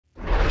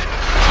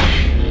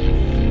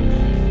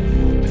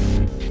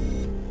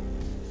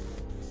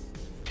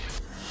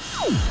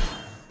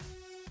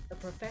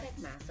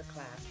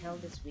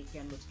held this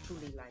weekend was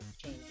truly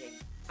life-changing.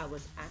 I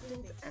was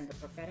acting and the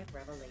prophetic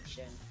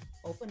revelation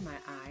opened my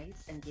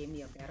eyes and gave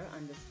me a better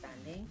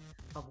understanding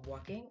of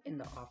walking in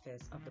the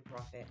office of the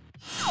prophet.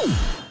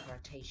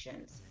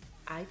 Impartations.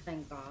 I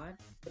thank God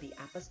for the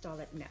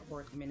Apostolic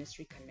Network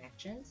Ministry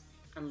connections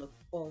and look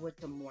forward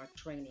to more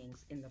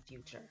trainings in the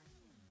future.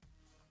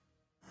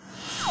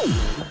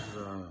 This is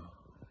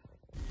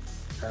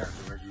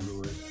Pastor Reggie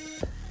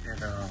Lewis,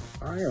 and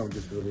I am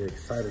just really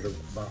excited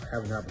about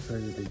having the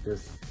opportunity to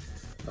just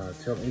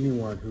tell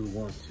anyone who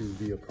wants to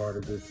be a part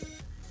of this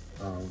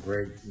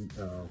great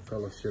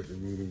fellowship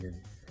and meeting and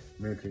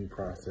mentoring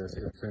process.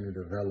 Center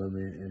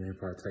development and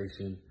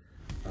impartation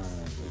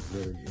is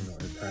really,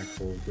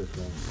 impactful. Just